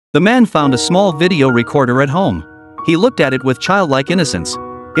The man found a small video recorder at home. He looked at it with childlike innocence.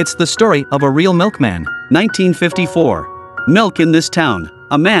 It's the story of a real milkman. 1954. Milk in this town.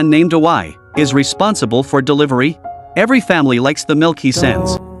 A man named Y is responsible for delivery. Every family likes the milk he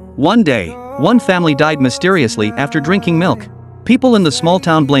sends. One day, one family died mysteriously after drinking milk. People in the small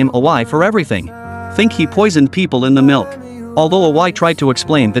town blame Y for everything. Think he poisoned people in the milk. Although Y tried to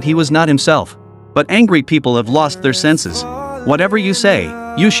explain that he was not himself. But angry people have lost their senses. Whatever you say,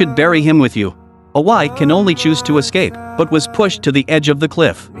 you should bury him with you. Y can only choose to escape, but was pushed to the edge of the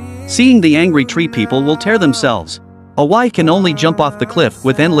cliff. Seeing the angry tree people will tear themselves. Y can only jump off the cliff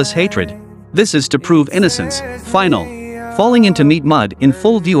with endless hatred. This is to prove innocence. Final. Falling into meat mud in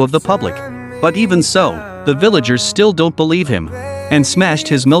full view of the public. But even so, the villagers still don't believe him. And smashed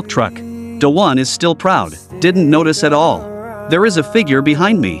his milk truck. Dewan is still proud, didn't notice at all. There is a figure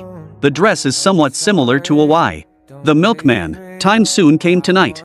behind me. The dress is somewhat similar to Y. The milkman. Time soon came tonight.